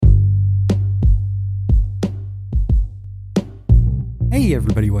Hey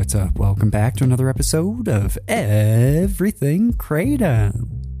everybody, what's up? Welcome back to another episode of Everything Kratom,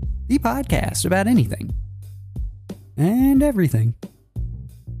 the podcast about anything and everything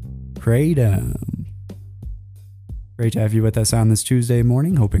Kratom. Great to have you with us on this Tuesday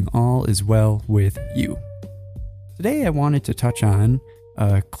morning, hoping all is well with you. Today I wanted to touch on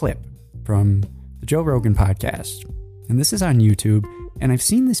a clip from the Joe Rogan podcast, and this is on YouTube, and I've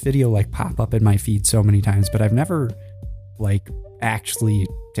seen this video pop up in my feed so many times, but I've never actually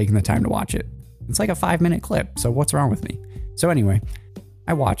taken the time to watch it. It's like a 5-minute clip, so what's wrong with me? So anyway,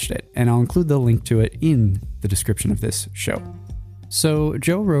 I watched it, and I'll include the link to it in the description of this show. So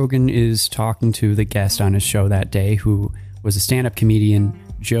Joe Rogan is talking to the guest on his show that day, who was a stand-up comedian,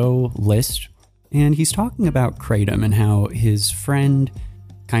 Joe List, and he's talking about Kratom and how his friend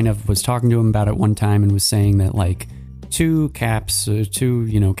kind of was talking to him about it one time and was saying that two capsules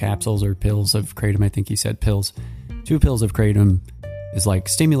or pills of Kratom, I think he said pills, 2 pills of Kratom is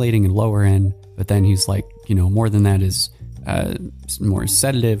stimulating and lower end, but then he's more than that is more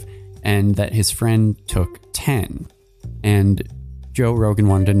sedative, and that his friend took 10. And Joe Rogan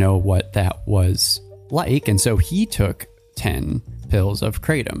wanted to know what that was like, and so he took 10 pills of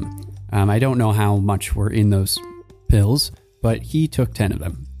Kratom. I don't know how much were in those pills, but he took 10 of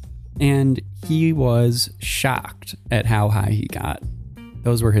them. And he was shocked at how high he got.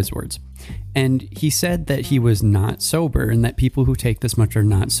 Those were his words. And he said that he was not sober and that people who take this much are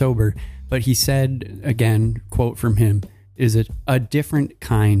not sober. But he said, again, quote from him, is it a different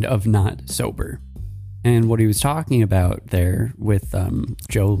kind of not sober? And what he was talking about there with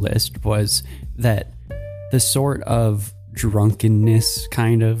Joe List was that the sort of drunkenness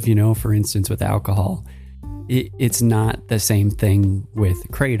kind of, for instance, with alcohol, it's not the same thing with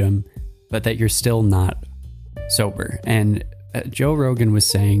Kratom, but that you're still not sober. And Joe Rogan was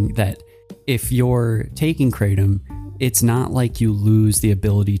saying that if you're taking Kratom, it's not like you lose the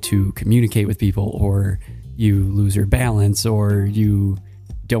ability to communicate with people, or you lose your balance, or you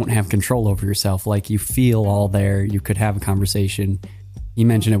don't have control over yourself. You feel all there. You could have a conversation. He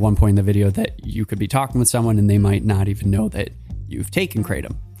mentioned at one point in the video that you could be talking with someone and they might not even know that you've taken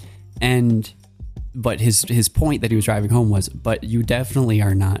Kratom. But his point that he was driving home was, but you definitely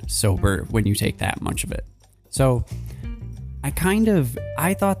are not sober when you take that much of it. So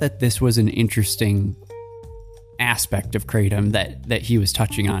I thought that this was an interesting aspect of Kratom that he was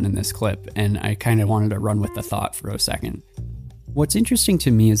touching on in this clip, and I kind of wanted to run with the thought for a second. What's interesting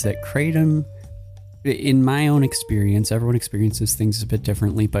to me is that Kratom, in my own experience, everyone experiences things a bit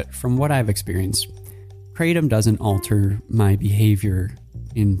differently, but from what I've experienced, Kratom doesn't alter my behavior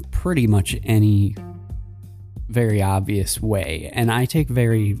in pretty much any very obvious way, and I take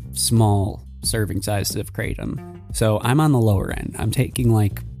very small serving sizes of Kratom. So I'm on the lower end. I'm taking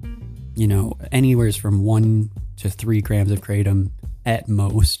anywhere from 1 to 3 grams of Kratom at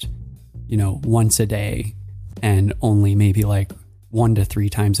most, once a day, and only maybe 1 to 3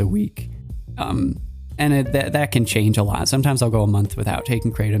 times a week. And that can change a lot. Sometimes I'll go a month without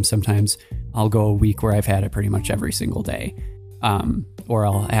taking Kratom. Sometimes I'll go a week where I've had it pretty much every single day. Or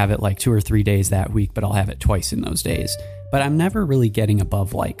I'll have it 2 or 3 days that week, but I'll have it twice in those days. But I'm never really getting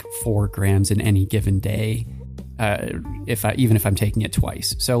above 4 grams in any given day, even if I'm taking it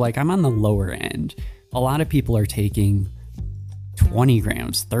twice. So I'm on the lower end. A lot of people are taking 20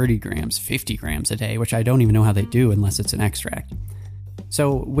 grams, 30 grams, 50 grams a day, which I don't even know how they do unless it's an extract.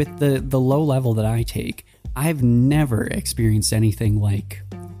 So with the low level that I take, I've never experienced anything like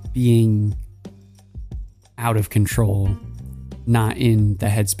being out of control, not in the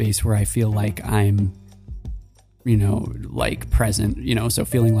headspace where I feel like I'm present, so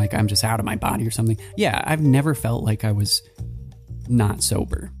feeling like I'm just out of my body or something. Yeah, I've never felt like I was not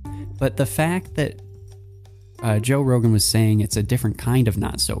sober. But the fact that Joe Rogan was saying it's a different kind of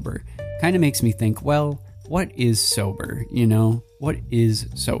not sober kind of makes me think, well, what is sober? What is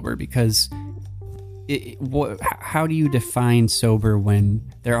sober? Because how do you define sober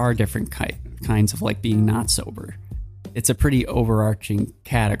when there are different kinds of being not sober? It's a pretty overarching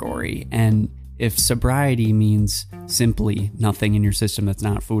category, and if sobriety means simply nothing in your system that's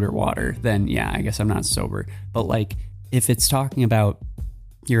not food or water, then yeah, I guess I'm not sober. But if it's talking about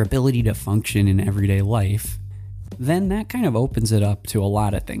your ability to function in everyday life, then that kind of opens it up to a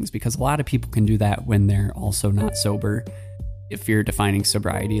lot of things, because a lot of people can do that when they're also not sober. If you're defining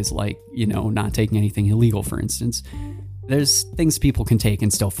sobriety as not taking anything illegal, for instance, there's things people can take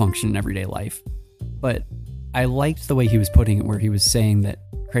and still function in everyday life. But I liked the way he was putting it, where he was saying that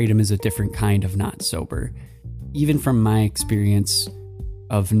Kratom is a different kind of not sober. Even from my experience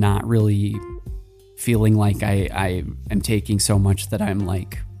of not really feeling like I am taking so much that I'm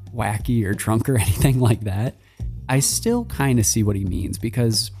wacky or drunk or anything like that, I still kind of see what he means,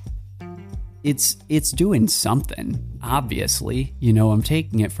 because it's doing something, obviously. You know, I'm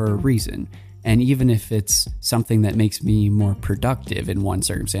taking it for a reason. And even if it's something that makes me more productive in one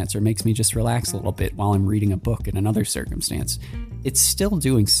circumstance, or makes me just relax a little bit while I'm reading a book in another circumstance, it's still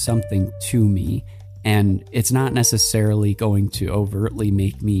doing something to me. And it's not necessarily going to overtly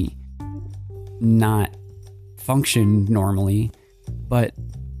make me not function normally, but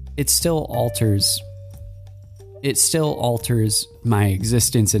it still alters my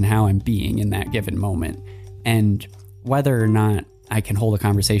existence and how I'm being in that given moment. And whether or not I can hold a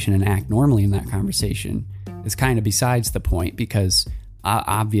conversation and act normally in that conversation is kind of besides the point, because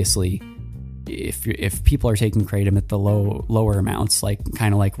obviously if people are taking kratom at the lower amounts, like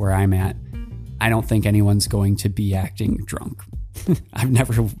kind of like where I'm at, I don't think anyone's going to be acting drunk. I've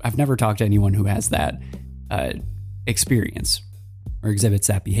never talked to anyone who has that experience or exhibits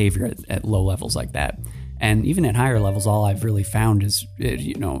that behavior at low levels like that. And even at higher levels, all I've really found is,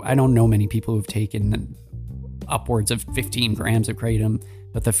 you know, I don't know many people who've taken upwards of 15 grams of kratom,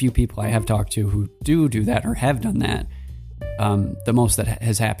 but the few people I have talked to who do that or have done that, the most that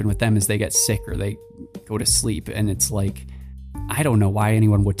has happened with them is they get sick or they go to sleep. And it's like, I don't know why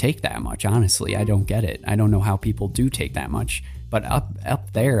anyone would take that much. Honestly, I don't get it. I don't know how people do take that much. But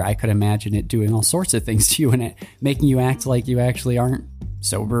up there, I could imagine it doing all sorts of things to you, and it making you act like you actually aren't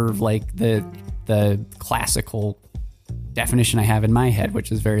sober, like the classical definition I have in my head,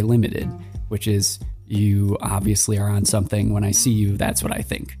 which is very limited, which is you obviously are on something. When I see you, that's what I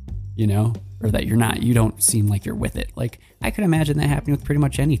think, you know, or that you're not. You don't seem like you're with it. Like, I could imagine that happening with pretty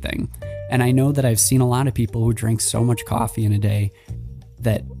much anything. And I know that I've seen a lot of people who drink so much coffee in a day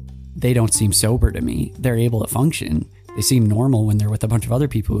that they don't seem sober to me. They're able to function. They seem normal when they're with a bunch of other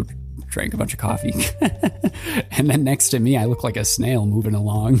people who drank a bunch of coffee. And then next to me, I look like a snail moving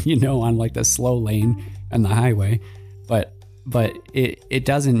along, you know, on like the slow lane on the highway. But it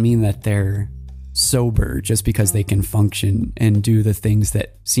doesn't mean that they're sober just because they can function and do the things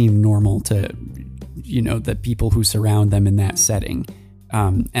that seem normal to, you know, the people who surround them in that setting.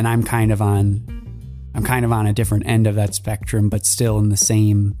 And I'm kind of on a different end of that spectrum, but still in the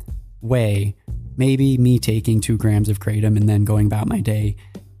same way. Maybe me taking 2 grams of kratom and then going about my day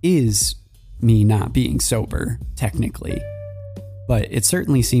is me not being sober, technically. But it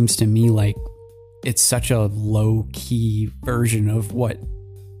certainly seems to me like it's such a low-key version of what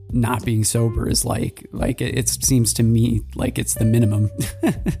not being sober is like. Like, it seems to me like it's the minimum,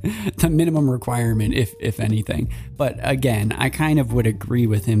 the minimum requirement, if anything. But again, I kind of would agree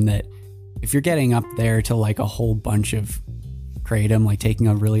with him that if you're getting up there to like a whole bunch of kratom, like taking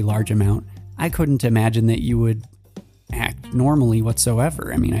a really large amount, I couldn't imagine that you would act normally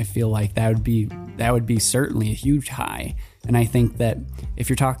whatsoever. I mean, I feel like that would be certainly a huge high. And I think that if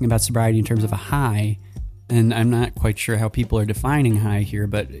you're talking about sobriety in terms of a high, and I'm not quite sure how people are defining high here,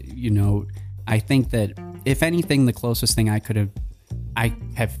 but, you know, I think that if anything, the closest thing I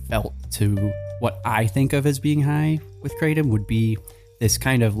have felt to what I think of as being high with kratom would be this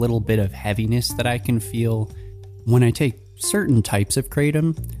kind of little bit of heaviness that I can feel when I take certain types of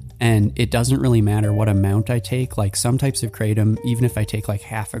kratom. And it doesn't really matter what amount I take. Like, some types of kratom, even if I take like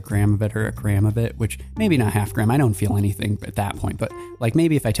half a gram of it or a gram of it, which maybe not half gram, I don't feel anything at that point. But like,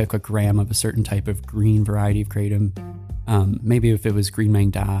 maybe if I took a gram of a certain type of green variety of kratom, maybe if it was green Mang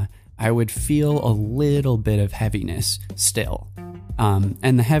Da, I would feel a little bit of heaviness still.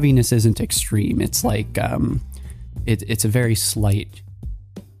 And the heaviness isn't extreme. It's like, it's a very slight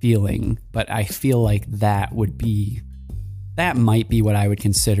feeling, but I feel like that might be what I would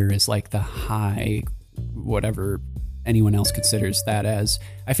consider as like the high, whatever anyone else considers that as.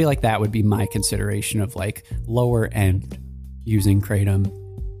 I feel like that would be my consideration of like lower end using kratom,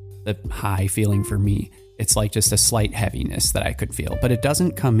 the high feeling for me. It's like just a slight heaviness that I could feel, but it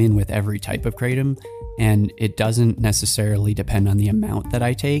doesn't come in with every type of kratom, and it doesn't necessarily depend on the amount that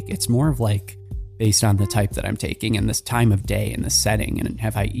I take. It's more of like based on the type that I'm taking and this time of day and the setting and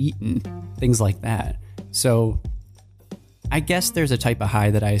have I eaten, things like that. So I guess there's a type of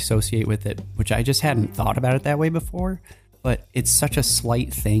high that I associate with it, which I just hadn't thought about it that way before, but it's such a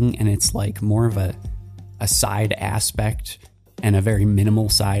slight thing, and it's like more of a side aspect and a very minimal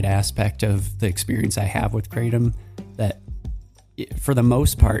side aspect of the experience I have with kratom that for the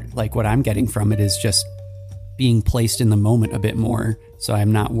most part, like what I'm getting from it is just being placed in the moment a bit more. So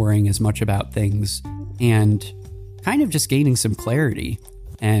I'm not worrying as much about things and kind of just gaining some clarity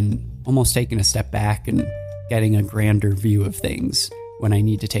and almost taking a step back and getting a grander view of things when I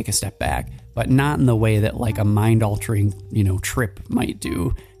need to take a step back, but not in the way that like a mind-altering, you know, trip might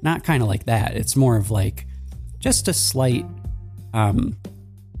do. Not kind of like that. It's more of like just a slight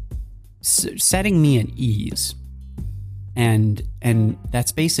setting me at ease And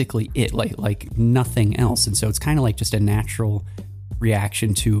that's basically it, like nothing else. And so it's kind of like just a natural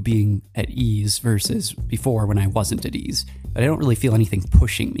reaction to being at ease versus before when I wasn't at ease. But I don't really feel anything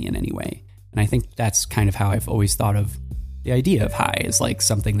pushing me in any way. And I think that's kind of how I've always thought of the idea of high, as like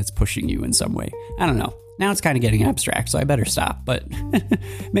something that's pushing you in some way. I don't know. Now it's kind of getting abstract, so I better stop, but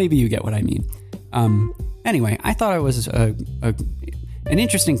maybe you get what I mean. Anyway, I thought it was an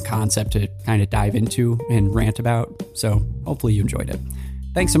interesting concept to kind of dive into and rant about, so hopefully you enjoyed it.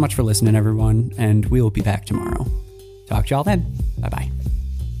 Thanks so much for listening, everyone, and we will be back tomorrow. Talk to y'all then. Bye-bye.